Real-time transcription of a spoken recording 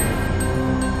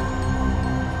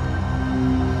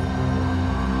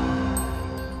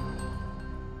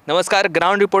नमस्कार.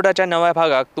 ग्राउंड रिपोर्टाच्या नव्या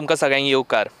भागात तुमका सगळ्यांक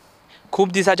येवकार.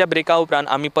 खूप दिसाच्या ब्रेका उपरांत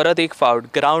आम्ही परत एक फावट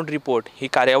ग्राउंड रिपोर्ट ही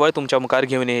कार्यावळ तुमच्या मुखार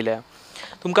घेऊन येयल्या.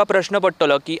 तुमकां प्रश्न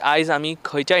पडटलो की आयज आमी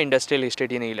खंयच्या इंडस्ट्रियल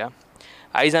इस्टेटीन येयल्या.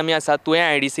 आयज आमी आसा तुवें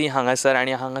IDC हांगासर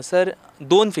आनी हांगासर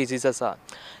 2 फेजीस आसा.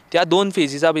 त्या 2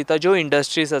 फेजीसा भितर ज्यो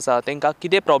इंडस्ट्रीज आसा तांकां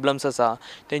कितें प्रॉब्लम्स आसा,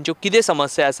 तेंच्यो कितें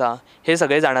समस्या आसा, हे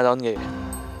सगळें जाणा जावन घेवया.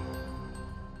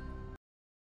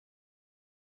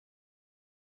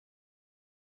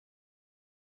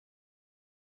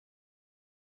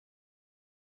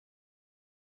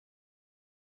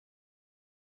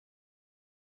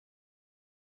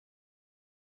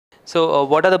 So,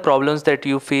 what are the problems that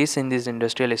you face in these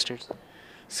industrial estates?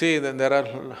 See, then there are,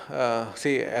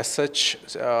 as such,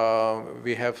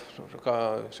 we have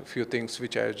a few things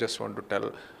which I just want to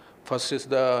tell. First is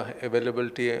the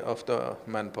availability of the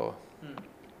manpower.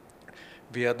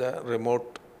 We are the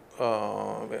remote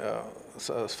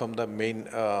from the main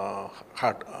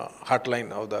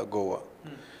heartline of the Goa.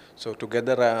 So to get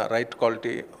the right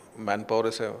quality manpower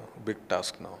is a big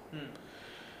task now.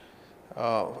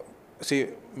 See,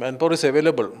 manpower is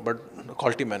available, but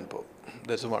quality manpower,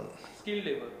 that's one. Skilled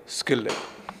labor. Skilled labor.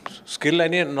 Skill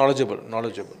and knowledgeable.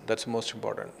 That's most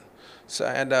important. So,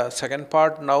 and second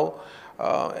part now,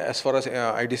 as far as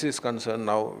IDC is concerned,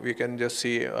 now we can just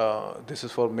see this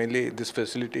is for mainly this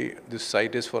facility. This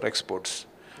site is for exports.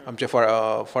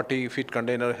 40 feet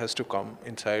container has to come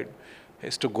inside,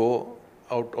 has to go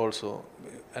out also,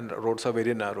 and roads are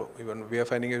very narrow. Even we are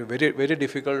finding it very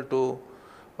difficult to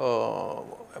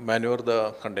maneuver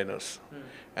the containers.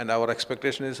 And our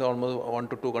expectation is almost 1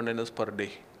 to 2 containers per day.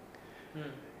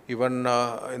 Even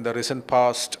in the recent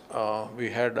past, we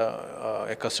had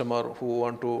a customer who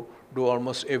want to do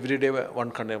almost every day one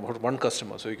container, one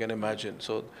customer, so you can imagine.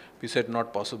 So we said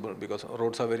not possible because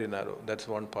roads are very narrow. That's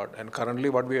one part. And currently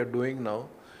what we are doing now,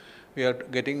 we are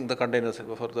getting the containers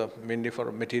for mainly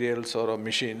for materials or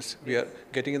machines. We are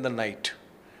getting in the night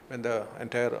when the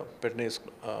entire Petni is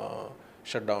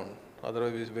shut down.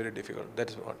 Otherwise it's very difficult. That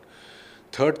is one.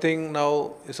 Third thing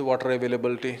now is water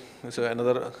availability. It's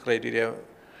another criteria.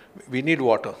 We need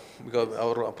water because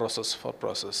our process,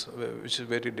 which is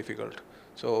very difficult.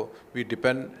 So we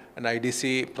depend, and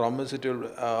IDC promise it will,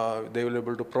 they will be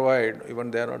able to provide.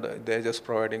 Even they are just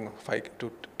providing 5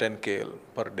 to 10 KL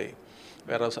per day,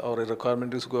 whereas our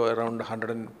requirement is go around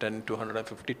 110 to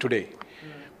 150 today.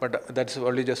 But that's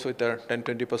only just with a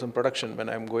 10-20% production. When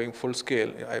I'm going full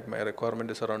scale, my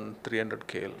requirement is around 300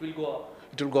 KL. It will go up.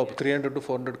 It will go up 300 to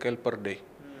 400 KL per day.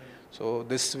 So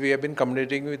this we have been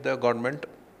communicating with the government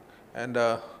and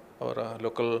our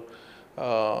local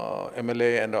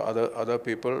MLA and other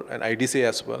people and IDC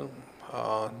as well.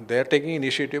 They are taking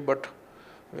initiative, but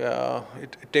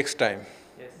it takes time.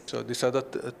 Yes. So these are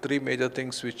the three major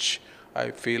things which I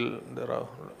feel there are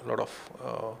a lot of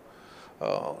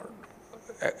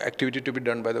activity to be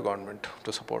done by the government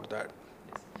to support that.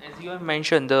 As you have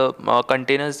mentioned, the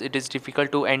containers, it is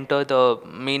difficult to enter the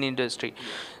main industry.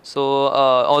 So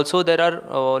also there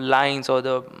are lines or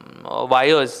the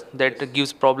wires that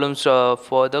gives problems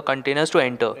for the containers to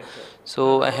enter.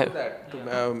 So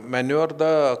To maneuver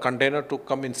the container to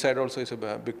come inside also is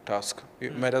a big task. You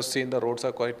might have seen the roads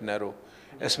are quite narrow,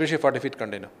 especially 40 feet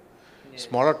container.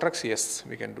 Smaller trucks, yes,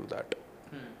 we can do that.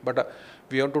 But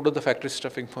we have to do the factory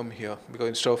stuffing from here because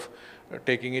instead of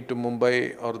taking it to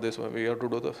Mumbai or this one, we have to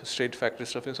do the straight factory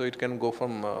stuffing so it can go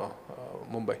from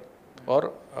Mumbai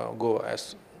or go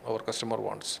as our customer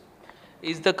wants.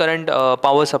 is the current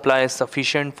power supply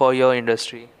sufficient for your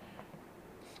industry?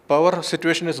 Power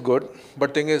situation is good,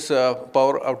 but thing is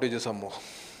power outages are more.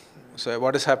 So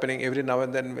what is happening every now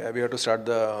and then we have to start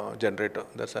the generator.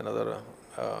 That's another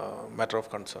matter of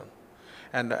concern.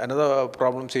 And another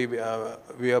problem, see,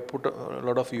 we have put a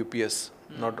lot of UPS.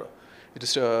 Not it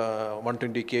is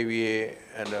 120 kVA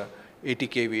and 80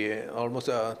 kVA, almost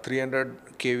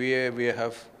 300 kVA. We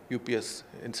have UPS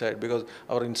inside because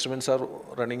our instruments are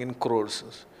running in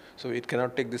crores, so it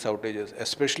cannot take these outages.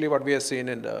 Especially what we have seen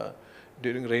in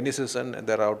during rainy season,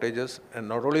 there are outages, and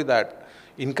not only that,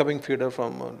 incoming feeder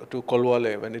from to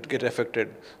Kolwale when it get affected,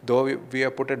 though we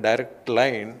have put a direct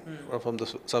line from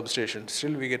the substation,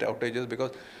 still we get outages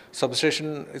because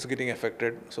substation is getting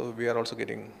affected, so we are also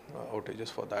getting outages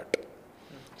for that.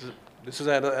 This is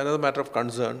another matter of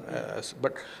concern,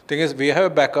 but thing is we have a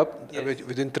backup. Yes.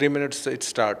 Within 3 minutes it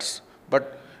starts,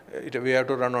 but we have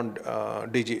to run on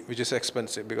DG, which is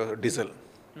expensive because of diesel.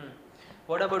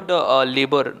 What about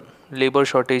the labor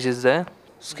shortage is there?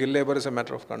 Skilled labor is a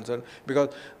matter of concern because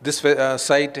this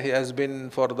site has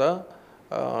been for the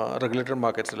regulated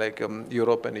markets like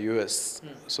Europe and US.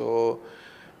 So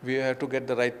we have to get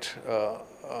the right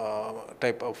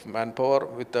type of manpower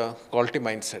with a quality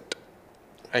mindset.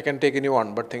 I can take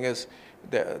anyone, but thing is,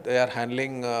 they are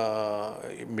handling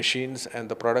machines and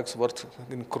the products worth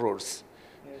in crores.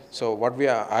 So what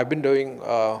I've been doing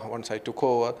once I took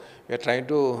over, we are trying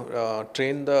to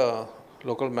train the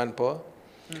local manpower.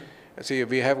 See,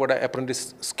 we have got an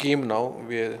apprentice scheme now.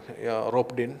 We are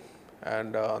roped in,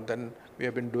 and then we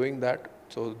have been doing that.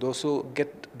 So those who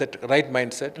get that right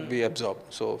mindset, we absorb.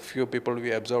 So few people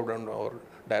we absorbed on our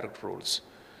direct roles.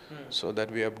 So that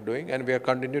we are doing, and we are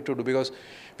continuing to do, because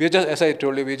we are just, as I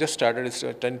told you, we just started. It's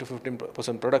 10 to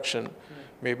 15% production.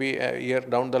 Maybe a year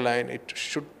down the line, it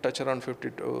should touch around 50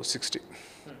 to 60.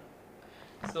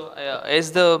 So,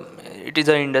 as it is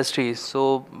an industry,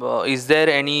 so is there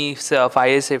any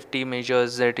fire safety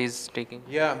measures that is taking?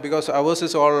 Yeah, because ours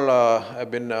is all have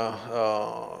been.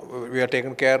 We are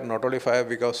taken care not only fire,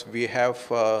 because we have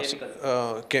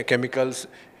chemicals.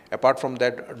 Apart from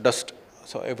that, dust.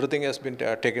 So everything has been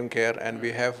taken care, and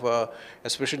we have,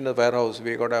 especially in the warehouse,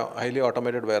 we got a highly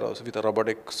automated warehouse with a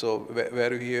robotic. So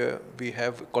where we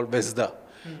have called VESDA,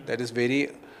 that is very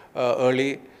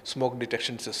early smoke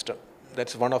detection system.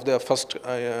 That's one of the first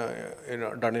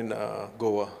done in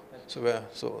Goa.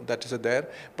 So that is there.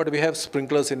 But we have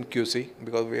sprinklers in QC,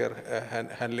 because we are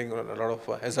handling a lot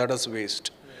of hazardous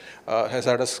waste.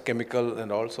 Hazardous chemical,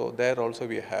 and also there also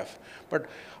we have. But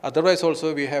otherwise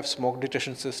also we have smoke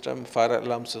detection system, fire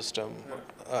alarm system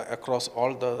across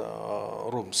all the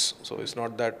rooms. So it's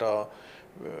not that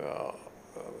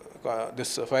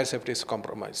this fire safety is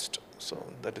compromised. So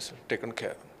that is taken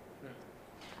care.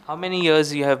 How many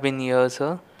years you have been here,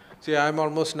 sir? See, I'm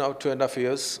almost now 2.5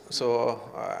 years. So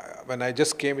when I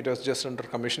just came, it was just under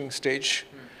commissioning stage.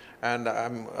 And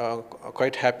I'm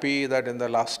quite happy that in the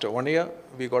last 1 year,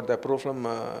 we got the approval from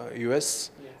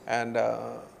US, and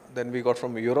then we got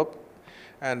from Europe.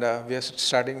 And we are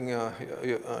starting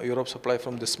Europe supply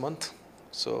from this month.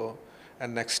 So,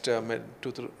 and next 2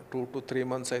 to 3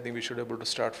 months, I think we should be able to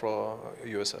start for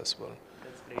US as well.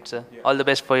 That's great, sir. Yeah. All the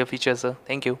best for your future, sir.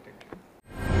 Thank you.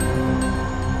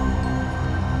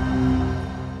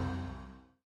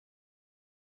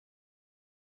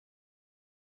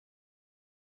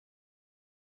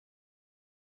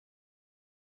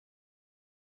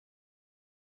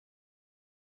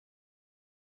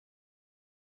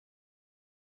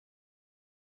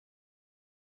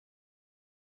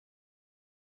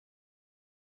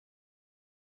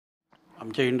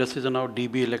 आमच्या इंडस्ट्रीचं नाव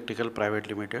DB electrical private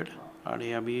limited,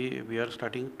 आणि we are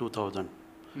starting 2000.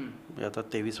 आता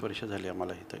 23 वर्ष झाली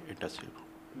आम्हाला इथं इंडस्ट्रीला.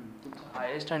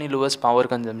 हायेस्ट आणि लोएस्ट पॉवर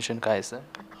कन्झम्पशन काय आहे, सर?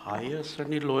 हायेस्ट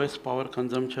आणि लोएस्ट पॉवर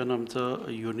कन्झम्पशन आमचं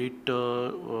युनिट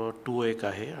 2 एक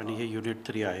आहे, आणि हे युनिट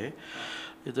 3 आहे.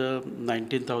 इथं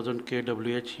 19,000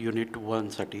 kWh युनिट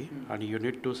 1साठी, आणि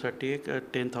युनिट 2साठी एक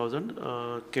 10,000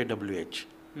 kWh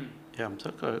हे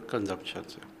आमचं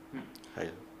कन्झम्पशनचं आहे.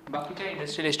 बाकीच्या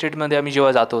इंडस्ट्रियल एस्टेटमध्ये आम्ही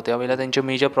जेव्हा जातो त्यावेळेला त्यांचे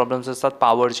मेजर प्रॉब्लेम्स असतात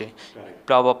पॉवरचे.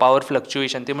 Power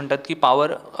fluctuation. ते म्हणतात की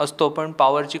पॉवर असतो, पण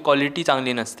पॉवरची क्वालिटी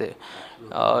चांगली नसते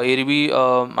एरवी,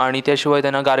 आणि त्याशिवाय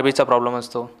त्यांना गार्बेजचा प्रॉब्लेम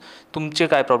असतो. तुमचे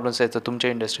काय प्रॉब्लेम्स आहेत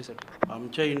तुमच्या इंडस्ट्रीसाठी?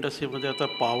 आमच्या इंडस्ट्रीमध्ये आता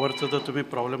पॉवरचं जर तुम्ही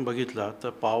प्रॉब्लेम बघितला तर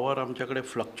पॉवर आमच्याकडे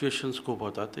फ्लक्च्युएशन्स खूप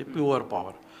होतात. ते प्युअर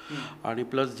पॉवर, आणि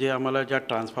प्लस जे आम्हाला ज्या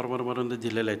ट्रान्सफॉर्मरमधून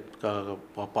दिलेले आहेत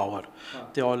पॉवर,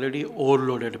 ते ऑलरेडी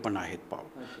ओव्हरलोडेड पण आहेत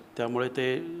पॉवर. त्यामुळे ते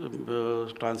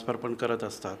ट्रान्सफर पण करत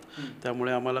असतात.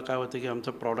 त्यामुळे आम्हाला काय होतं की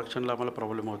आमचं प्रोडक्शनला आम्हाला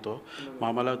प्रॉब्लेम होतो. मग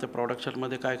आम्हाला त्या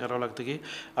प्रोडक्शनमध्ये काय करावं लागतं की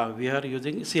we are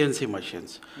using CNC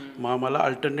machines. मग आम्हाला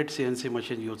अल्टरनेट CNC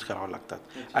मशीन यूज करावं लागतात.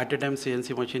 At a time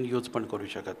CNC machine use पण करू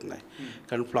शकत नाही,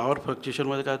 कारण फ्लॉवर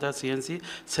फ्लक्च्युएशनमध्ये काय होतं, CNC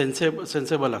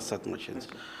सेन्सेबल असतात मशीन्स.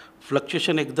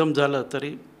 फ्लक्च्युएशन एकदम झालं तरी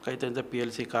काही त्यांचं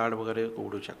PLC कार्ड वगैरे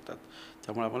उडू शकतात.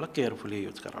 त्यामुळे आम्हाला केअरफुली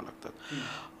यूज करावं लागतात.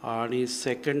 आणि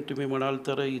सेकंड तुम्ही म्हणाल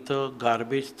तर इथं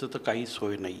गार्बेजचं तर काही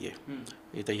सोय नाही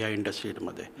आहे इथं ह्या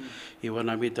इंडस्ट्रीमध्ये. इवन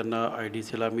आम्ही त्यांना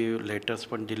IDCला आम्ही लेटर्स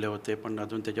पण दिले होते, पण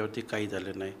अजून त्याच्यावरती काही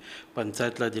झालं नाही.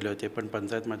 पंचायतला दिले होते, पण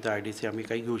पंचायतमध्ये IDC आम्ही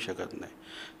काही घेऊ शकत नाही.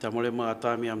 त्यामुळे मग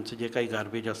आता आम्ही आमचं जे काही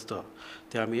गार्बेज असतं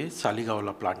ते आम्ही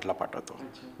सालीगावला प्लांटला पाठवतो,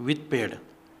 विथ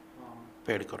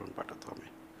पेड करून पाठवतो आम्ही.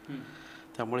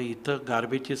 त्यामुळे इथं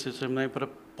गार्बेजची सिस्टम नाही, पण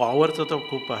पॉवरचं तर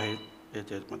खूप आहे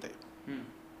याच्यामध्ये.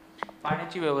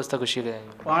 पाण्याची व्यवस्था कशी काय?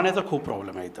 पाण्याचा खूप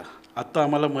प्रॉब्लेम आहे इथं. आत्ता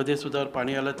आम्हाला मध्ये सुद्धा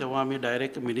पाणी आलं तेव्हा आम्ही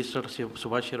डायरेक्ट मिनिस्टर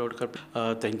सुभाष शिरोडकर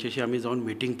त्यांच्याशी आम्ही जाऊन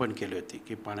मीटिंग पण केली होती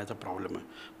की पाण्याचा प्रॉब्लेम आहे.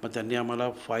 मग त्यांनी आम्हाला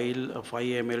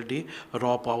 5 MLD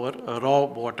रॉ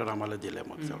वॉटर आम्हाला दिलं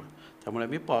मग सगळं. त्यामुळे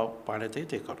आम्ही पाण्यातही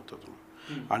ते करतो.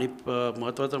 आणि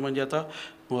महत्त्वाचं म्हणजे आता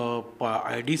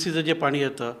IDCचं जे पाणी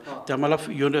येतं ते आम्हाला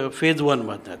फेज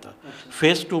 1मध्ये येतं.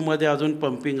 फेज 2मध्ये अजून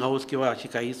पंपिंग हाऊस किंवा अशी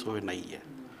काही सोय नाही आहे.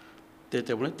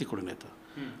 त्यामुळे तिकडून येतं.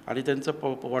 आणि त्यांचं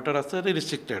वॉटर असतं ते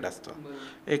रिस्ट्रिक्टेड असतं.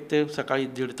 एक ते सकाळी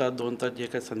 1.5 तास 2 तास जे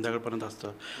काही संध्याकाळपर्यंत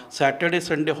असतं. सॅटर्डे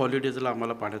संडे हॉलिडेजला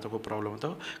आम्हाला पाण्याचा खूप प्रॉब्लेम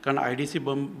होतो, कारण IDC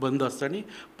बंद असतं आणि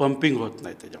पंपिंग होत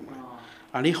नाही त्याच्यामुळे,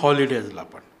 आणि हॉलिडेजला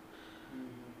पण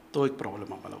तो एक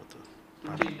प्रॉब्लेम आम्हाला होतो.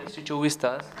 इंडस्ट्री 24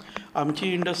 तास?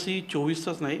 आमची इंडस्ट्री 24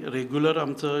 तास नाही, रेग्युलर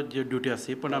आमचं जे ड्युटी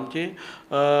असते, पण आमचे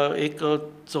एक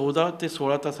 14 ते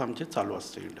 16 तास आमचे चालू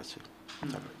असते इंडस्ट्री.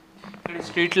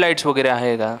 स्ट्रीट लाईट्स वगैरे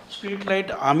आहे का? स्ट्रीट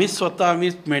लाईट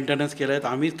आम्हीच मेंटेनन्स केले आहेत,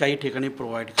 आम्हीच काही ठिकाणी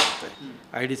प्रोव्हाइड करतो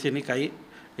आहे. IDCने काही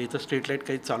इथं स्ट्रीट लाईट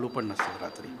काही चालू पण नसतात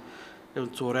रात्री,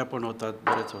 चोऱ्या पण होतात,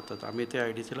 बरेच होतात. आम्ही ते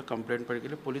IDCला कंप्लेंट पण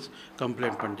केली, पोलीस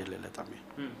कंप्लेंट पण दिलेले आहेत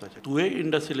आम्ही. तुएम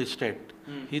इंडस्ट्रियल इस्टेट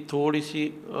ही थोडीशी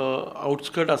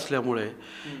आउटस्कट असल्यामुळे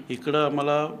इकडं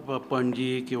आम्हाला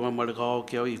पणजी किंवा मडगाव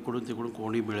किंवा इकडून तिकडून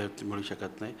कोणी मिळू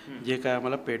शकत नाही, जे काय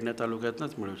आम्हाला पेडणे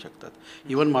तालुक्यातनंच मिळू शकतात.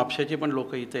 इवन म्हापशाचे पण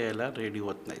लोक इथे यायला रेडी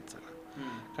होत नाहीत सगळं,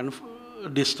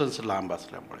 कारण डिस्टन्स लांब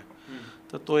असल्यामुळे.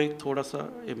 तर तो एक थोडासा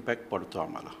इम्पॅक्ट पडतो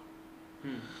आम्हाला.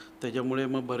 त्याच्यामुळे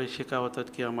मग बरेचसे काय होतात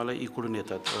की आम्हाला इकडून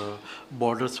येतात,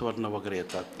 बॉर्डर्सवरनं वगैरे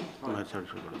येतात,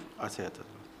 असे येतात.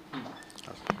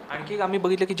 आणखी एक आम्ही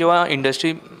बघितलं की जेव्हा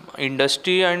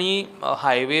इंडस्ट्री आणि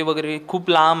हायवे वगैरे खूप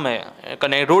लांब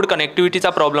आहे, रोड कनेक्टिव्हिटीचा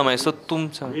प्रॉब्लेम आहे. सो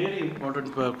तुमचं व्हेरी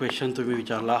इम्पॉर्टंट क्वेश्चन तुम्ही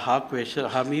विचारला.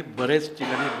 हा मी बरेच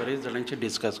ठिकाणी बरेच जणांशी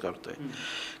डिस्कस करतो आहे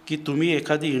की तुम्ही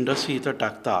एखादी इंडस्ट्री इथं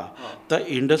टाकता, तर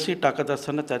इंडस्ट्री टाकत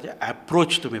असताना त्याचे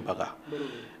ॲप्रोच तुम्ही बघा.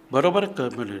 बरोबर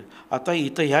म्हणजे आता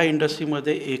इथं ह्या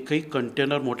इंडस्ट्रीमध्ये एकही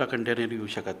कंटेनर, मोठा कंटेनर येऊ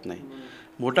शकत नाही.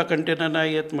 मोठा कंटेनर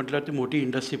नाही येत म्हटल्यावरती मोठी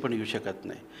इंडस्ट्री पण येऊ शकत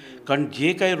नाही, कारण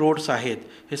जे काही रोड्स आहेत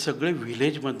हे सगळे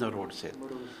व्हिलेजमधनं रोड्स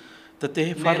आहेत. तर ते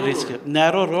हे फार रिस्क आहे.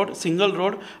 नॅरो रोड, सिंगल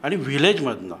रोड आणि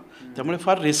व्हिलेजमधनं, त्यामुळे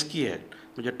फार रिस्की आहे.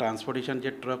 म्हणजे ट्रान्सपोर्टेशन जे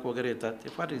ट्रक वगैरे येतात ते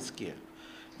फार रिस्की आहे.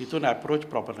 इथून ॲप्रोच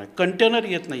प्रॉपर नाही, कंटेनर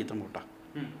येत नाही इथं मोठा,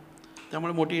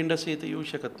 त्यामुळे मोठी इंडस्ट्री इथे येऊ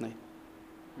शकत नाही.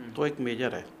 तो एक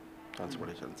मेजर आहे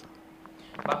ट्रान्सपोर्टेशनचा.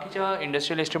 बाकीच्या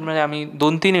इंडस्ट्रियल एस्टेटमध्ये आम्ही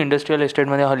 2-3 इंडस्ट्रियल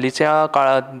एस्टेटमध्ये हल्लीच्या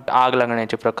काळात आग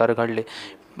लागण्याचे प्रकार घडले.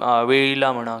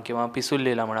 वेळीला म्हणा किंवा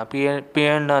पिसुल्लेला म्हणा,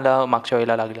 पियणला मागच्या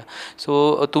वेळेला लागला.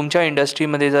 सो तुमच्या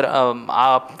इंडस्ट्रीमध्ये जर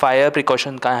फायर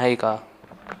प्रिकॉशन काय आहे का?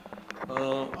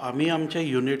 आम्ही आमच्या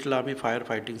युनिटला आम्ही फायर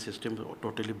फायटिंग सिस्टीम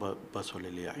टोटली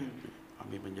बसवलेली आहे.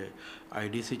 आम्ही म्हणजे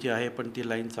IDCची आहे, पण ती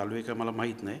लाईन चालू आहे का मला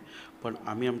माहीत नाही, पण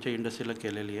आम्ही आमच्या इंडस्ट्रीला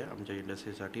केलेली आहे, आमच्या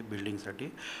इंडस्ट्रीसाठी, बिल्डिंगसाठी.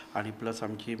 आणि प्लस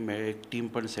आमची एक टीम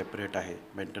पण सेपरेट आहे,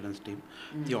 मेंटेनन्स टीम,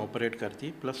 ती ऑपरेट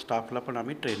करते. प्लस स्टाफला पण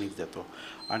आम्ही ट्रेनिंग देतो,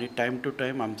 आणि टाईम टू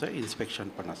टाईम आमचं इन्स्पेक्शन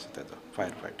पण असतं त्याचं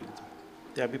फायर फायटिंगचं.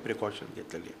 ते आम्ही प्रिकॉशन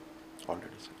घेतलेली आहे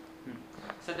ऑलरेडी.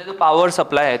 सध्या जो पॉवर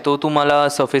सप्लाय आहे तो तुम्हाला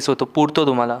सफेस होतो, पुरतो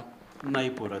तुम्हाला? नाही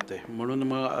पुरत आहे, म्हणून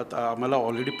मग आता आम्हाला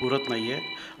ऑलरेडी पुरत नाही आहे.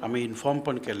 आम्ही इन्फॉर्म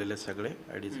पण केलेले सगळे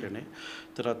IDCने.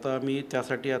 तर आता आम्ही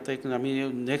त्यासाठी आता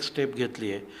आम्ही नेक्स्ट स्टेप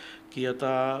घेतली आहे की आता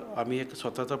आम्ही एक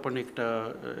स्वतःचा पण एक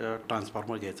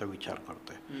ट्रान्सफॉर्मर घ्यायचा विचार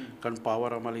करतो आहे, कारण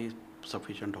पॉवर आम्हाला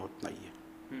सफिशियंट होत नाही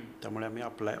आहे. त्यामुळे आम्ही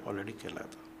अप्लाय ऑलरेडी केला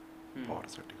आता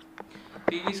पॉवरसाठी.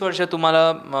 23 वर्ष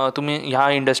तुम्ही ह्या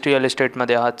इंडस्ट्रियल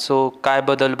एस्टेटमध्ये आहात, सो काय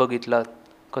बदल बघितलात,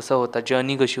 कसं होता,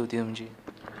 जर्नी कशी होती तुमची?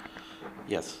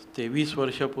 यस, 23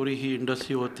 वर्षापूर्वी ही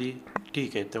इंडस्ट्री होती,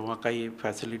 ठीक आहे, तेव्हा काही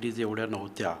फॅसिलिटीज एवढ्या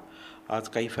नव्हत्या. आज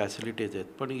काही फॅसिलिटीज आहेत,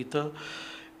 पण इथं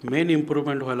मेन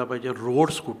इम्प्रूव्हमेंट व्हायला पाहिजे.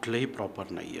 रोड्स कुठलेही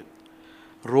प्रॉपर नाही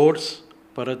आहेत. रोड्स,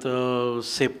 परत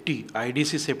सेफ्टी,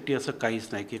 IDC सेफ्टी असं काहीच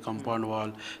नाही की कंपाऊंड वॉल,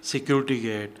 सिक्युरिटी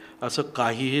गेट असं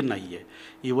काहीही नाही आहे.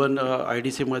 इवन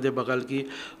IDCमध्ये बघाल की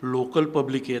लोकल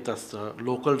पब्लिक येत असतं,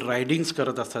 लोकल रायडिंग्स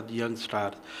करत असतात यंग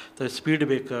स्टार्स, तर स्पीड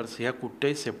ब्रेकर्स ह्या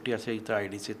कुठल्याही सेफ्टी अशा इथं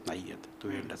IDCत नाही आहेत.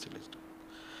 तुम्ही इंडस्ट्रियलिस्ट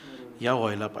ह्या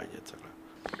व्हायला पाहिजेत सगळं.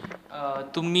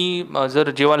 तुम्ही जर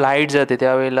जेव्हा लाईट जाते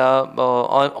त्यावेळेला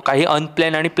काही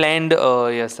अनप्लॅन आणि प्लॅन्ड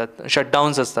हे असतात,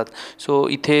 शटडाऊन्स असतात. सो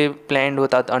इथे प्लॅन्ड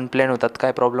होतात, अनप्लॅन होतात,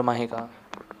 काय प्रॉब्लेम आहे का?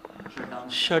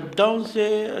 शटडाऊन्स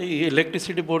जे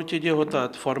इलेक्ट्रिसिटी बोर्डचे जे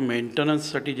होतात फॉर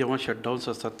मेंटेनन्ससाठी, जेव्हा शटडाऊन्स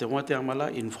असतात तेव्हा ते आम्हाला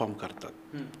इन्फॉर्म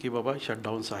करतात की बाबा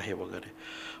शटडाऊन्स आहे वगैरे.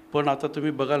 पण आता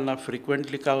तुम्ही बघाल ना,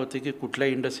 फ्रिक्वेंटली काय होते की कुठल्या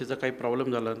इंडस्ट्रीचा काही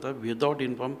प्रॉब्लेम झाला तर विदाऊट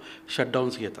इन्फॉर्म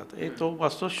शटडाऊन्स घेतात. तो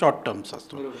असतो शॉर्ट टर्म्स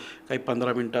असतो, काही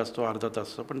 15 मिनटं असतो, अर्धा तास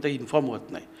असतो, पण ते इन्फॉर्म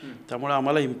होत नाही. त्यामुळे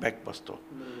आम्हाला इम्पॅक्ट बसतो,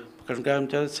 कारण काय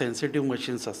आमच्या सेन्सिटिव्ह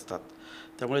मशीन्स असतात,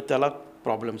 त्यामुळे त्याला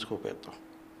प्रॉब्लेम्स खूप येतो.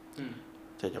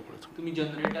 त्याच्यामुळे तुम्ही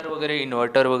जनरेटर वगैरे,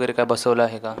 इन्व्हर्टर वगैरे काय बसवलं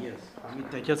आहे का? आम्ही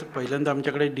त्याच्याच पहिल्यांदा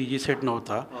आमच्याकडे DG सेट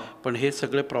नव्हता, पण हे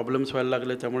सगळे प्रॉब्लेम्स व्हायला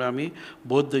लागले, त्यामुळे आम्ही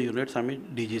बोथ द युनिट्स आम्ही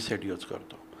DG सेट यूज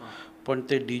करतो. पण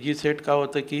ते DG सेट का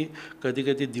होतं की कधी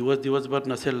कधी दिवसभर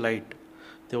नसेल लाईट,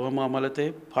 तेव्हा मग आम्हाला ते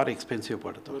फार एक्सपेन्सिव्ह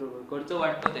पडतं. खर्च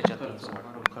वाटतो त्याच्यात,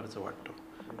 खर्च वाटतो.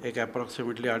 एक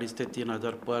ॲप्रॉक्सिमेटली 2,500 ते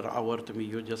 3,000 पर आवर तुम्ही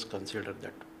यू जस्ट कन्सिडर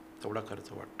दॅट, तेवढा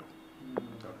खर्च वाटतो.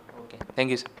 Okay.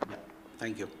 Thank you sir.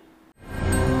 Thank you.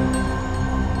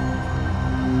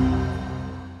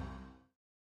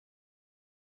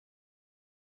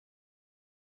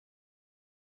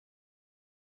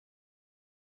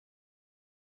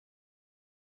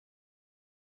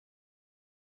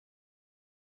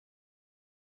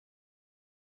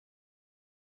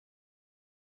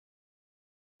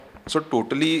 So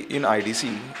totally in IDC,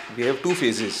 we have two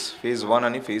phases, phase 1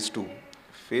 and phase 2.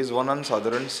 Phase 1 and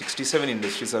साधारण 67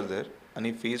 industries are there,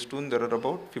 and phase 2 there are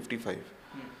about 55.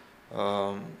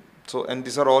 So and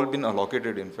these are all been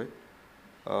allocated in fact.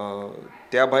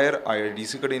 त्या भायर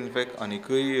IDC कडेन in fact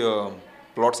आनीकय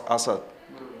plots आसात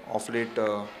of late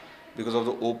because of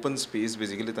the open space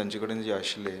basically तांचे कडेन जे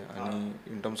आशिल्ले आणि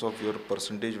in terms of your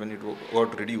percentage when it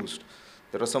got reduced,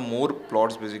 there are some more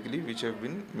plots basically which have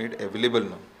been made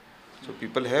available now. So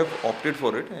people have opted for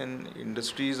it, and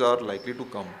industries are likely to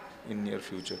come in near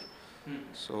future.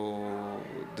 So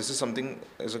this is something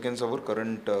as against our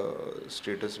current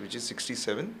status, which is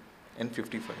 67 and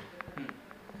 55.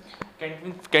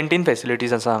 Canteen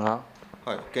facilities आसा हांगा?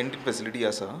 हय, canteen facility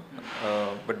asa,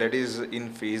 but that is in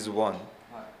phase 1.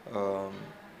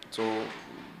 So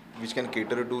which can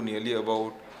cater to nearly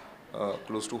about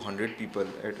close to 100 people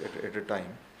at a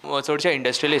time. चडशे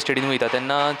industrial एस्टेटीन वयता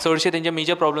तेन्ना चडशे तेंचे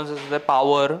major problems आसता ते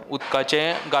पावर,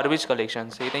 उदकाचें, गार्बेज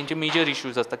कलेक्शन्स हे तेंचे मेजर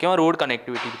इश्यूज आसता किंवा रोड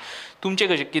कनेक्टिविटी. तुमचे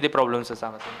कशे कितें प्रॉब्लम्स आसा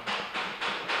हांगा?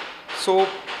 So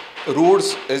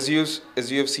roads as you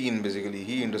have seen basically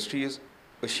ही इंडस्ट्री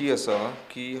अशी आसा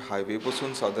की हायवे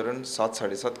पासून साधारण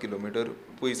 7-7.5 किलोमिटर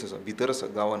पयस आसा, भितर आसा,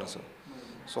 गांवान आसा.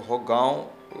 सो हो गांव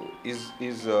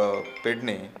इज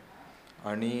पेडणे,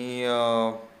 आनी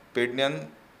पेडण्यान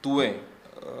तुवें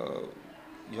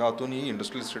ह्या हातून ही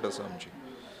इंडस्ट्रियल इस्टेट आसा आमची.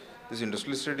 This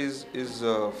industrial estate is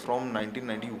from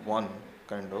 1991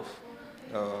 kind of,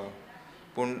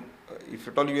 पूण if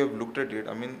at all you have looked at it,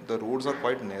 I mean the roads are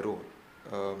quite narrow.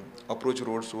 Approach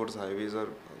roads towards highways are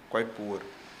quite poor.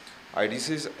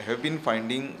 IDCs have been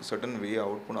finding certain way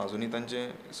out, पण अजूनही तांचे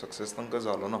success तांकां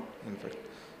जालो ना in fact.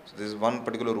 So there is one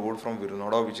particular road from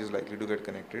Virnoda which is likely to get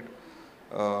connected.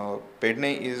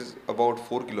 Pedne is about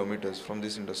 4 kilometers from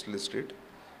this industrial estate.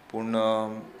 पण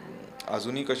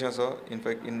अजूनही कशें आसा, in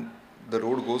fact in the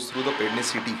road goes through the Pedne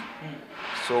city,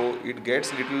 so it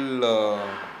gets little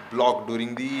blocked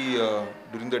during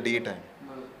the daytime.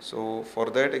 So for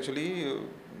that actually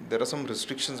there are some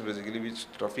restrictions basically which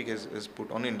traffic has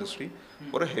put on industry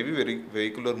for a heavy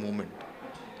vehicular movement.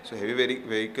 So heavy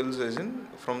vehicles as in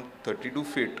from 32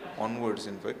 feet onwards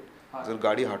in fact जर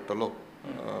गाडी हाडटलो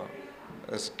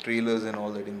as trailers and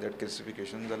all that in that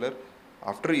classification, जाल्यार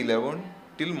after 11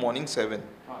 till morning 7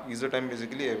 is the time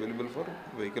basically available for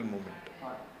vehicle movement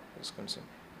is concerned.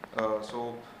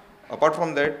 So apart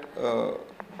from that,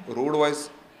 road wise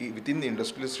within the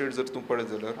industrial estate जर तूं पळयत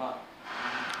जाल्यार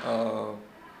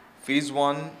phase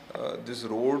 1 this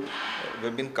road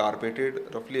have been carpeted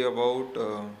roughly about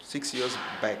 6 years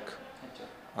back,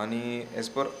 आणि as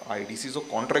per IDC जो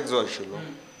contract जो आशिल्लो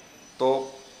तो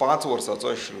 5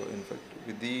 वर्सांचो आशिल्लो in fact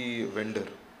with the vendor.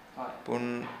 पूण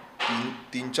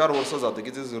 3-4 वर्सां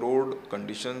जातकीच this road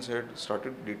conditions had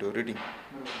started deteriorating,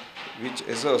 which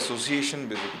as an association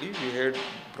basically we had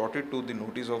brought it to the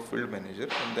notice of field manager,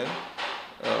 and then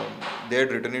they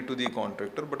had written it to the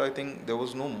contractor, but I think there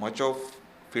was no much of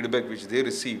feedback which they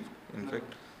received. In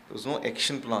fact there was no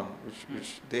action plan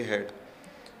which they had,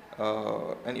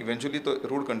 and eventually the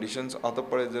road conditions आता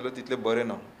पळयत जाल्यार तितले बरे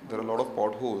ना. There are a lot of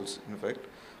potholes in fact.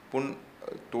 पूण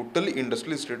total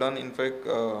industrial estatean in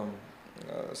fact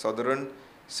साधारण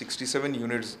 67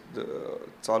 units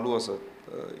चालू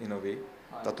आसात in a way.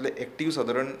 तातले एक्टिव्ह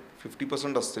साधारण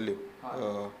 50% आसतल्यो,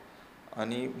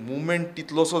 आनी मुवमेंट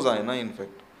तितलोसो जायना in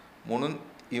fact. म्हणून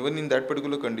even in that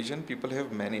particular condition people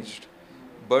have managed,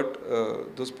 but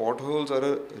those potholes are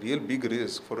a real big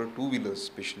risk for a two-wheelers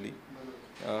especially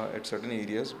at certain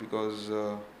areas, because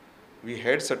we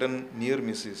had certain near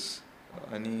misses,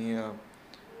 and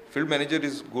field manager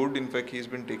is good. In fact he has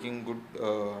been taking good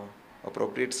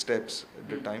appropriate steps at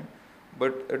the time,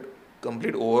 but a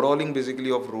complete overhauling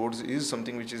basically of roads is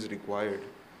something which is required.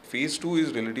 Phase 2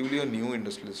 is relatively a new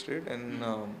industrial estate, and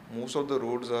most of the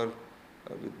roads are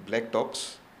with black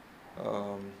tops.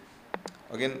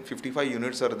 Again 55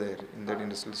 units are there in that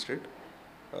industrial estate,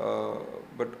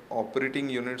 but operating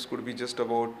units could be just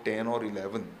about 10 or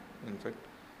 11 in fact.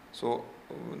 So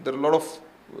there are a lot of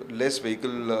less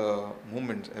vehicle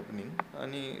movements happening,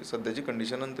 and सध्याची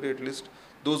condition अंतरी at least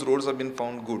those roads have been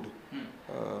found good.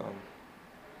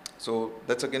 So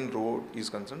that's again road is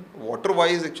concerned. Water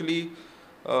wise actually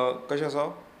कशें आसा,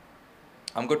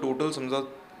 आमकां total समजा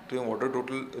तुवें water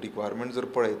total requirement जर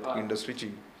पळयत इंडस्ट्रीची,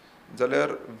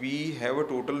 जाल्यार we have a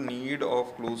total need of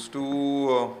close to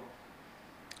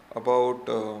about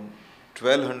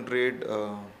 1200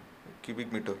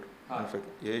 cubic meter. In fact,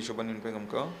 ह्या हिशोबान in fact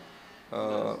आमकां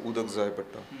उदक जाय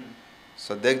पडटा.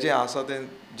 सद्याक जें आसा तें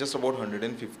जस्ट अबाउट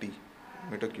 150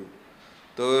 मिटर क्यूब.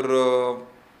 तर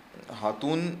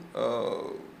हातून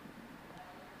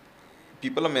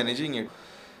people are managing it.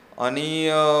 आणि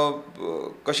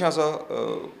कशें आसा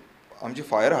आमची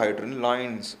फायर हायड्रंट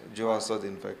लायन्स ज्यो आसात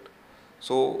इनफॅक्ट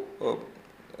सो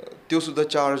त्यो सुद्दां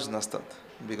चार्ज नासतात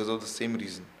because of the same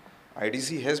reason.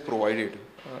 IDC has provided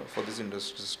for this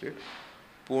industrial estate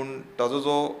पूण ताजो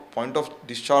जो पॉयंट ऑफ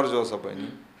डिस्चार्ज जो आसा पळय न्ही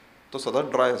तो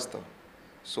सदांच ड्राय आसता.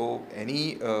 सो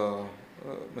एनी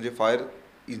म्हणजे फायर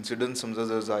इन्सिडंट समजा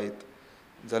जर जायत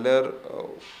जाल्यार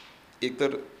एक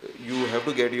तर you have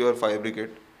to get your fire brigade.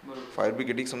 Fire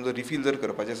ब्रिगेडीक समजा रिफील जर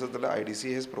करपाचें आसत जाल्यार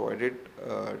IDC has provided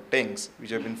tanks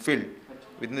which have been filled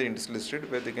within the industrial estate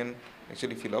where they can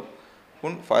actually fill up.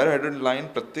 पूण फायर हायड्रंट लायन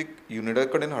प्रत्येक युनिटा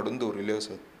कडेन हाडून दवरिल्ल्यो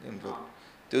आसात इनफॅक्ट.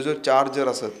 त्यो जर चार्ज जर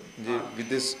आसत म्हणजे with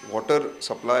this water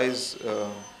supplies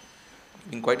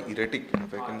been quite erratic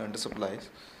in fact in under supplies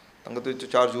तांकां त्यो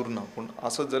चार्ज उरना. पूण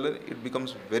आसत जाल्यार it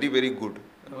becomes very very good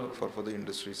for the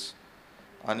industries.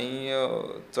 आनी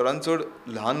चडांत चड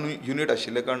ल्हान युनीट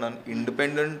आशिल्ल्या कारणान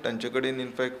इंडिपेंडंट तांचे कडेन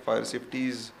इनफॅक्ट फायर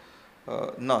सेफ्टीज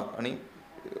ना. आनी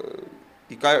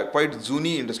ही क्वायट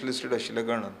जुनी इंडस्ट्रियल एस्टेट आशिल्ल्या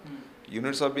कारणान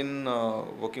units are been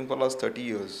working for last 30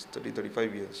 years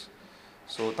 35 years.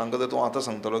 So तांकां जर तूं आतां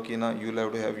सांगतलो की ना you have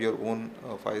to have your own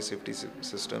fire safety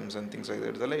systems and things like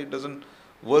that जाल्यार it doesn't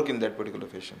work in that particular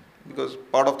fashion because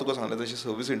part of तुका सांगलें तशी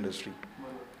service industry.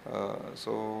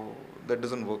 So that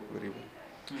doesn't work very well.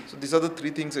 So these are the three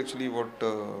things actually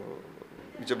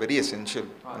which are very essential,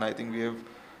 and I think we have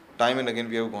time and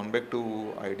again we have gone back to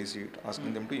IDC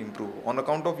asking them to improve on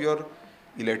account of your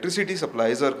electricity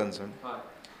supplies are concerned.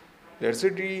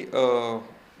 Electricity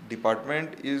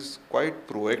department is quite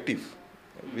proactive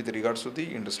with regards to the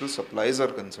industrial supplies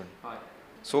are concerned.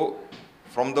 So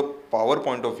from the power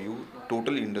point of view,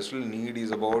 total industrial need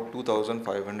is about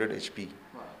 2500 HP,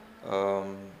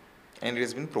 and it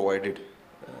has been provided.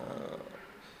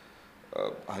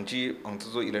 हांचो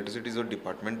जो इलेक्ट्रिसिटीचो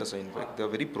department आसा in fact they are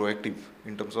very proactive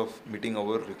in terms of meeting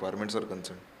our requirements our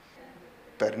concern.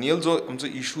 पेरनियल जो आमचो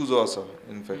issue जो आसा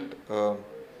in fact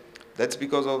that's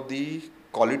because of the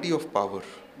quality of power.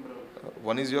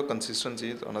 One is your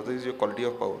consistency, another is your quality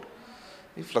of power.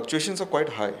 The fluctuations are quiet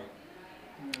hi.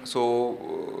 So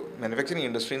manufacturing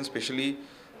इंडस्ट्रीन specially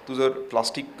तूं जर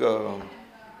plastic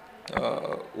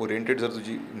oriented जर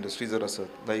तुजी industry जर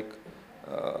आसत लायक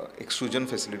एक्सट्रुजन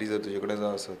फॅसिलिटी जर तुजे कडेन जर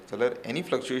आसत जाल्यार any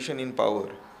fluctuation in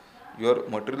power your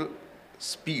material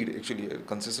speed actually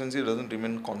consistency doesn't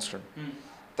remain constant.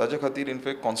 ताच्या खातीर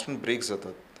इनफॅक्ट कॉन्स्टंट ब्रेक्स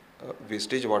जातात,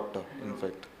 वेस्टेज वाडटा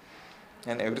in fact,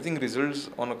 and everything results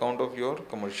on account of your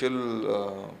commercial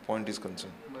point is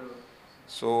concern.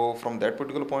 So from that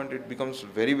particular point it becomes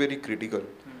very very critical.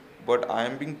 But I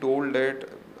am being told that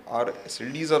our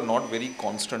SLDs are not very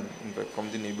constant, in fact, from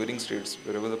the neighboring states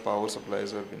wherever the power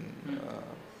supplies have been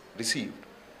received,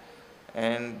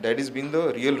 and that has been the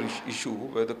real issue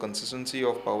where the consistency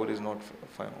of power is not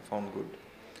found good.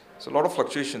 So a lot of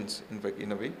fluctuations in fact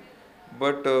in a way,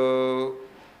 but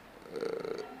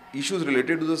issues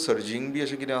related to the surging bhi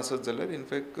ashe कितें आसत जाल्यार in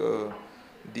fact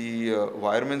the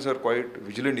wiremen are quite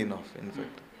vigilant enough in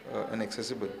fact and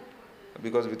accessible.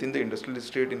 Because within the industrial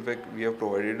estate, in fact, we have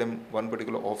provided them one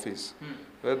particular office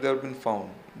where they have been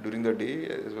found during the day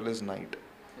as well as night.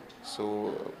 So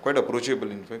quite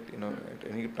approachable, in fact, at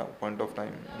any point of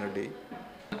time in a day.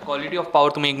 Quality of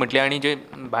power तुमी एक म्हटलें आनी जे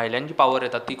भायल्यान जी power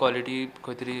येता ती quality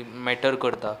खंय तरी matter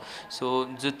करता. सो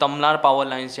जे तमलार पावर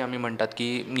लायन्स जे आमी म्हणटात की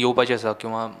येवपाची आसा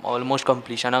किंवा ऑलमोस्ट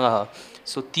कंप्लिशनाक आहा,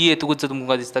 सो ती येतकूच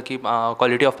तुमकां दिसता की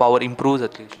क्वालिटी ऑफ पावर इम्प्रूव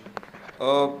जातली.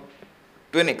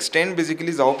 टू एन एक्सटेंट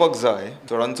बेसिकली जावपाक जाय.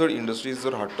 चडांत चड इंडस्ट्रीज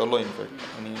जर हाडटलो इनफॅक्ट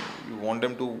आनी you want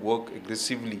them to work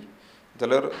aggressively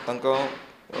जाल्यार तांकां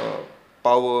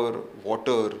पावर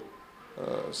वॉटर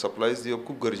सप्लायज दिवप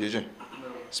खूब गरजेचें.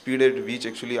 Speed at which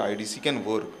actually IDC can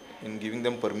work in giving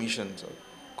them permissions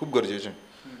खूब गरजेचें.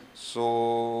 सो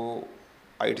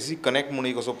IDC कनेक्ट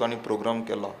म्हणून एक असो तांणी प्रोग्राम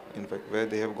केला in fact where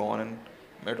they have gone and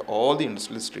met all the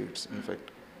industrial estates.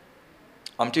 In fact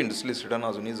आमच्या इंडस्ट्रियल स्टेटान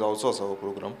आजुनूय जावचो आसा हो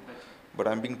programme. But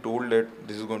I'm being told that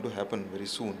this is going to happen very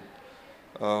soon.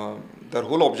 Their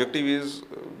whole objective is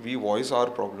we voice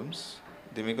our problems,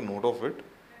 they make a note of it,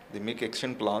 they make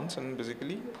action plans and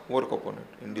basically work upon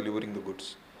it in delivering the goods.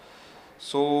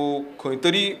 So खंय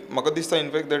तरी म्हाका दिसता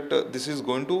in fact that this is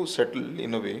going to settle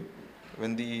in a way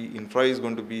when the infra is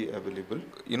going to be available.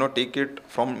 Take it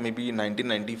from maybe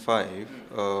 1995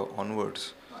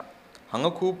 onwards. हांगा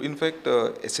खूब in fact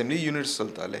assembly units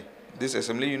चलताले. This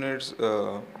assembly units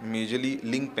majorly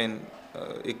Linc Pen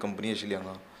एक company आशिल्ली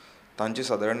हांगा, तांचे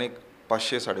सादारण एक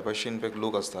 500-550 in fact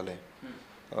लोक आसताले.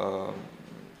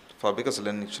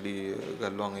 फाब्रिकासल्यान एक्चुली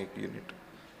घाल्लो हांगा एक युनिट.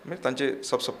 म्हणजे तांचे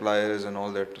sub suppliers and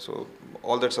all that. So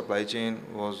all that supply chain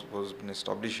was been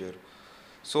establish here.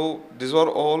 So these were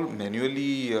all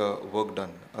manually work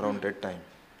done around that time,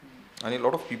 and a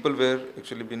lot of people were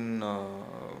actually been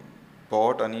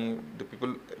bought, and the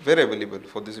people were available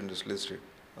for this industrial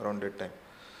estate around that time.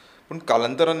 But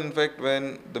kalantaran, in fact,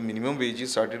 when the minimum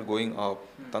wages started going up,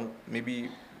 maybe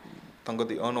tanga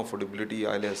the unaffordability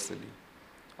aile astali,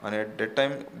 and at that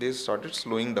time they started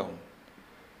slowing down.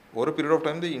 Over a period of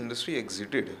time, the industry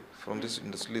exited from this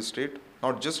industrial estate.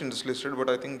 Not just industrial estate,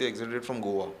 but I think they exited from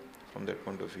Goa. From that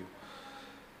point of view,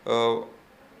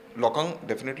 लोकांक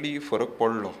definitely फरक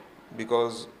पडलो,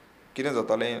 because कितें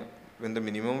जातालें, when the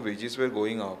minimum wages were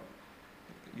going up,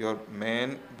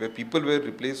 people were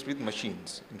replaced with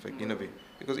machines, in fact, in a way,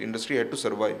 because industry had to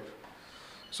survive.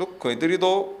 So खंय तरी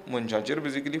तो मनशांचेर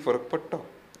basically फरक पडटा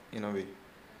in a way.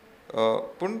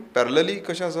 पूण पॅरलली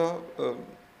कशें आसा,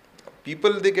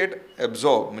 people they get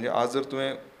absorbed. म्हणजे आज जर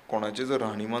तुवें कोणाचें जर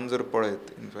राहणीमान जर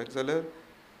पळयत इनफॅक्ट, जाल्यार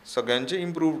सगळ्यांचे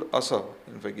इम्प्रूव्ड आसा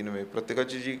इनफॅक्ट इन वे.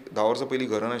 प्रत्येकाची जी 10 वर्सां पयलीं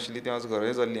घरां नाशिल्ली ती आज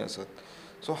घरां जाल्लीं आसात.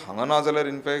 सो हांगा ना जाल्यार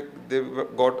in fact they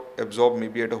got absorb may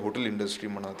be at a hotel industry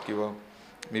म्हणात, किंवा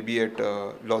may be at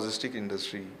logistic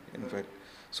industry in fact.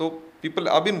 So people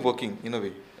are been working in a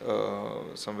way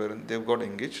somewhere, they have got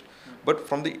engaged. But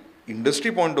from the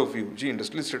industry point of view, जी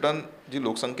industrial स्टेटान जी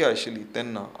लोकसंख्या आशिल्ली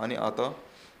तेन्ना आनी आतां,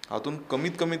 हातून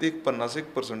कमीत कमीत एक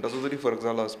 50% तरी फरक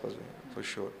जाला आसपाचो for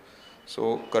sure. So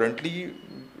currently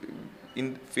in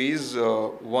phase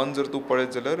 1 जर तूं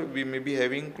पळयत जाल्यार we may be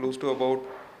having close to about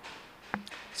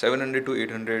 700 to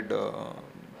 800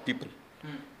 people,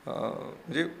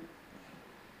 म्हणजे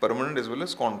permanent as well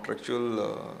as contractual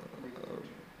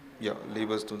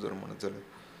labors तूं जर म्हणत जाल्यार.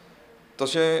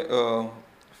 तशें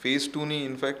phase 2 नी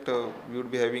in fact we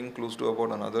would be having close to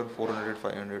about another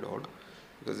 400-500 odd,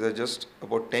 because there are just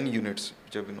about 10 units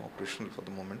which have been operational for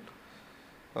the moment.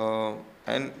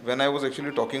 And when I was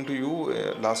actually talking to you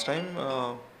last time,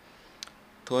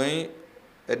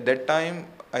 at that time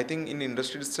I think in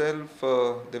industry itself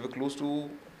there were close to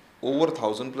over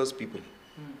 1,000 plus people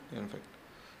in fact.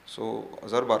 So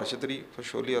 1200 तरी for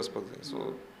surely आसपाक जाय.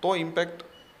 So तो impact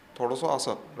थोडोसो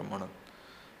आसा प्रमाणात.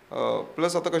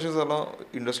 Plus आतां कशें जालां,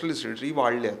 इंडस्ट्रियल इस्टेटी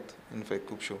वाडल्यात इनफॅक्ट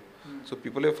खुबश्यो. So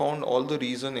people have found all the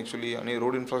reason actually, आनी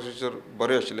रोड इन्फ्रास्ट्रक्चर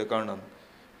बरें आशिल्ल्या कारणान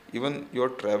even your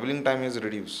traveling time is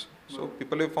reduced. So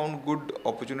people have found good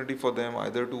opportunity for them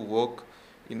either to work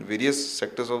in various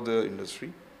sectors of the industry,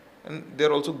 and they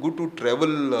are also good to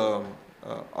travel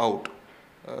out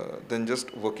than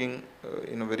just working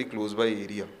in a very close by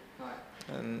area,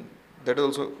 and that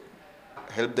also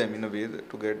help them in a way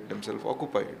to get themselves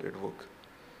occupied at work.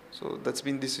 So that's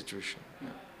been the situation.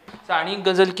 आणि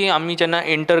गजल की आम्ही जेन्ना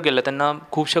enter केलं तेन्ना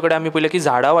खुबशे कडेन आमी पळयलें की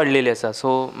झाडां वाडलेली आसा. सो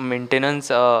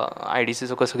मेंटेनन्स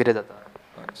IDCचो कसो कितें जाता?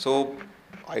 सो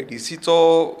IDCचो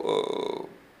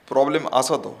प्रॉब्लेम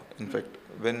आसा तो in fact.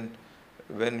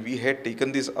 when we had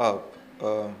taken this up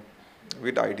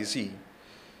with IDC,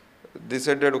 they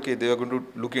said that okay, they are going to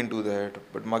look into that,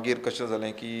 but मागीर कशें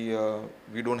जालें की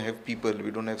we don't have people,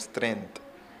 we don't have strength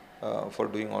for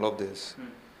doing all of this.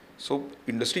 So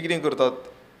industry कितें करतात,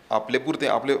 आपले पुरते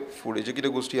आपले फुडें जे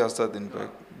कितें गोश्टी आसतात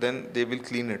in fact, then they will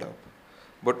clean it up.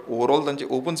 But overall तांचे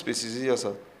ओपन स्पेसीस जी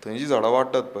आसात थंय जी झाडां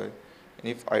वाडटात पळय,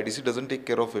 if IDC doesn't take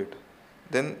care of it,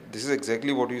 then this is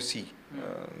exactly what you see.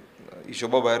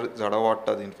 हिशोबा भायर झाडां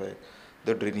वाडटात in fact,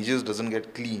 the drainages doesn't get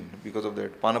clean because of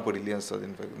that. पानां पडिल्लीं आसतात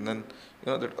in fact, then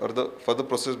you know that further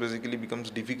process basically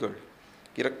becomes difficult.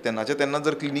 कित्याक तेन्नाच्या तेन्ना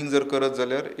जर क्लिनींग जर करत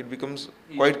जाल्यार it becomes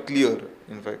quiet clear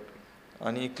in fact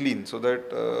आणि क्लीन, सो दॅट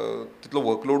तितलो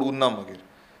वर्कलोड उरना मागीर.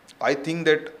 I think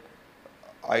that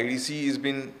IDC is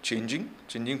been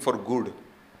changing for good,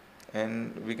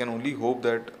 and we can only hope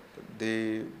that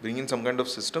they bring in some kind of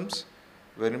systems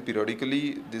wherein periodically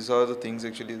these are the things,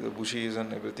 actually the bushes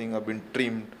and everything have been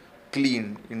trimmed,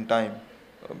 cleaned in time.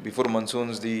 Before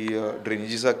monsoons the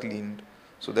drainages are cleaned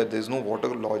so that there is no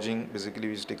water lodging basically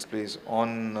which takes place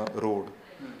on road.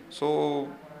 So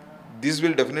this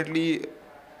will definitely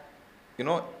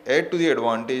add to the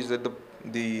advantage that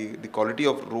the quality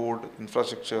of road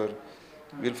infrastructure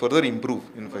will further improve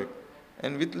in fact,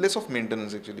 and with less of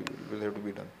maintenance actually will have to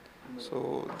be done. So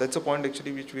that's a point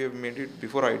actually which we have made it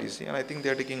before IDC, and I think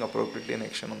they are taking appropriately an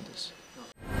action on this.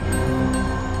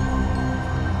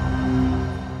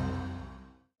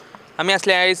 आमी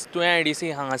असले आयज तुवें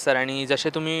IDC हांगासर, आनी जशें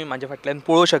तुमी म्हाज्या फाटल्यान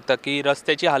पळोवंक शकता की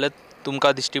रस्त्याची हालत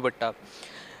तुमकां दिश्टी पडटा.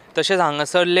 तशेंच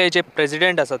हांगासरले जे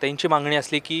प्रेजिडेंट आसा तेंची मागणी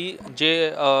आसली की जे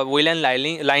वयल्यान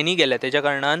लायनी गेल्या तेज्या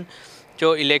कारणान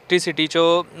ज्यो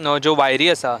इलेक्ट्रिसिटीच्यो ज्यो वायरी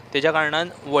आसा तेज्या कारणान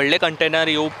व्हडले कंटेनर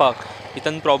येवपाक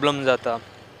हितून प्रॉब्लम जाता.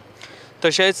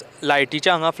 तशेंच लायटीचे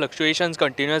हांगा फ्लक्च्युएशन्स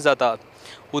कंटिन्युअस जाता,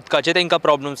 उदकाचे तांकां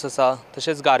प्रॉब्लम्स आसा,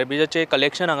 तशेंच गार्बेजाचें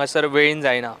कलेक्शन हांगासर वेळेन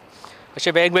जायना.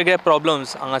 अशे वेगवेगळे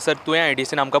प्रॉब्लम्स हांगासर तुवें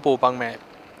IDCन आमकां पळोवपाक मेळ्ळे.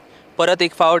 परत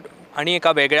एक फावट आनी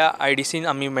एका वेगळ्या IDCन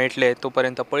आमी मेळटले, तो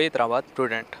पर्यंत पळयत रावात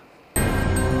प्रुडंट.